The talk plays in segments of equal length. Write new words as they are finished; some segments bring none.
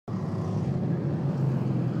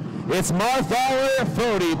It's Marthaler,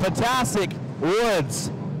 Fody, Potasic,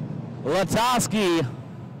 Woods, Latowski,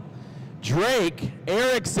 Drake,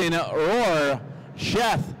 Erickson, Rohr,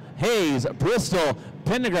 Sheth, Hayes, Bristol,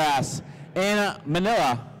 Pendergrass, and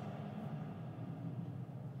Manila.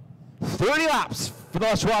 30 laps for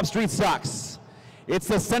the Schwab Street Stocks. It's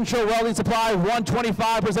the Central Welding Supply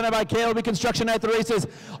 125 presented by KLB Construction at the races.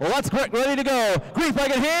 Let's get ready to go. Green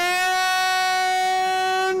flag in hand.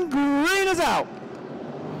 Green is out.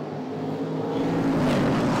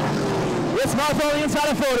 It's Marthaler on the inside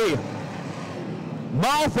of Fody.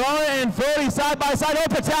 Marthaler and Fody side by side. Oh,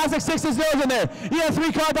 Potasic sticks his nose in there. He has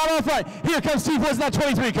 3-car battle in front. Here comes Steve Woods in that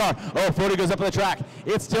 23 car. Oh, Fody goes up the track.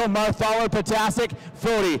 It's still Marthaler, Potasic,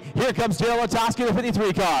 Fody. Here comes Taylor Latowski, the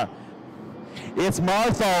 53 car. It's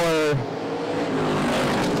Marthaler.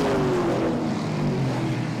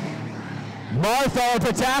 Marthaler,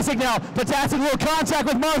 Potasic now. Potasic will contact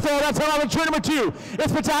with Marthaler. That's on turn number 2.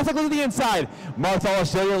 It's Potasic to the inside. Marthaler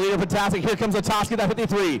still your leader. Potasic. Here comes Latowski, that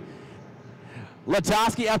 53.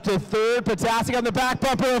 Latowski up to 3rd. Potasic on the back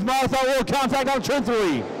bumper with Marthaler will contact on turn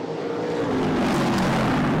 3.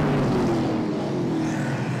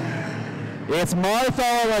 It's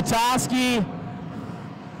Marthaler, Latowski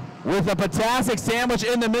with a Potasic sandwich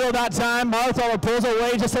in the middle that time. Marthaler pulls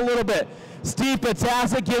away just a little bit. Steve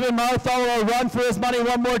Potasic giving Marthaler a run for his money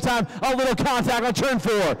one more time. A little contact on turn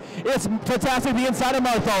 4. It's Potasic the inside of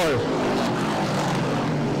Marthaler.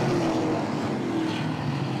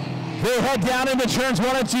 They head down into turns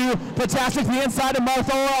 1 and 2. Potasic the inside of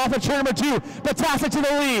Marthaler off of turn number 2. Potasic to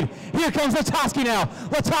the lead. Here comes Latowski now.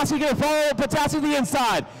 Latowski going to follow Potasic to the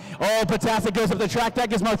inside. Oh, Potasic goes up the track. That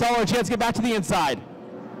gives Marthaler a chance to get back to the inside.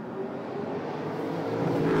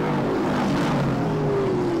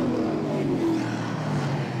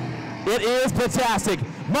 It is Potasic.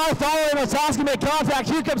 Marthaler and Latowski make contact.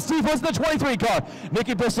 Here comes Steve Woods in the 23 car.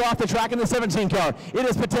 Nicky Bristol off the track in the 17 car. It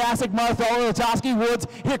is Potasic, Marthaler, Latowski, Woods.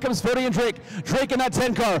 Here comes Fody and Drake. Drake in that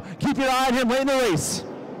 10 car. Keep your eye on him late in the race.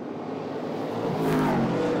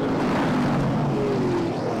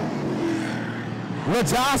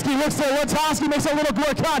 Latowski looks there. Latowski makes a little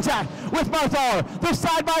more contact with Marthaler. They're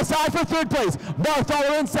side by side for 3rd place.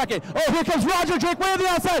 Marthaler in 2nd. Oh, here comes Roger Drake way on the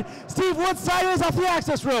outside. Steve Woods sideways off the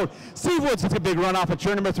access road. Steve Woods gets a big run off of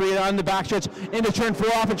turn number 3 on the backstretch into turn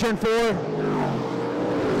 4 off of turn 4.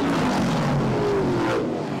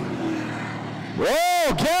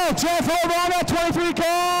 Whoa, Kel Jeff over on that 23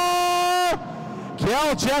 car.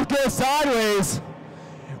 Kel Jeff goes sideways.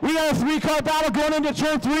 We got a 3-car battle going into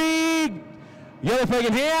turn 3. Yellow flag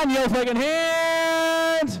in hand, yellow flag in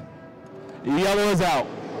hand. Yellow is out.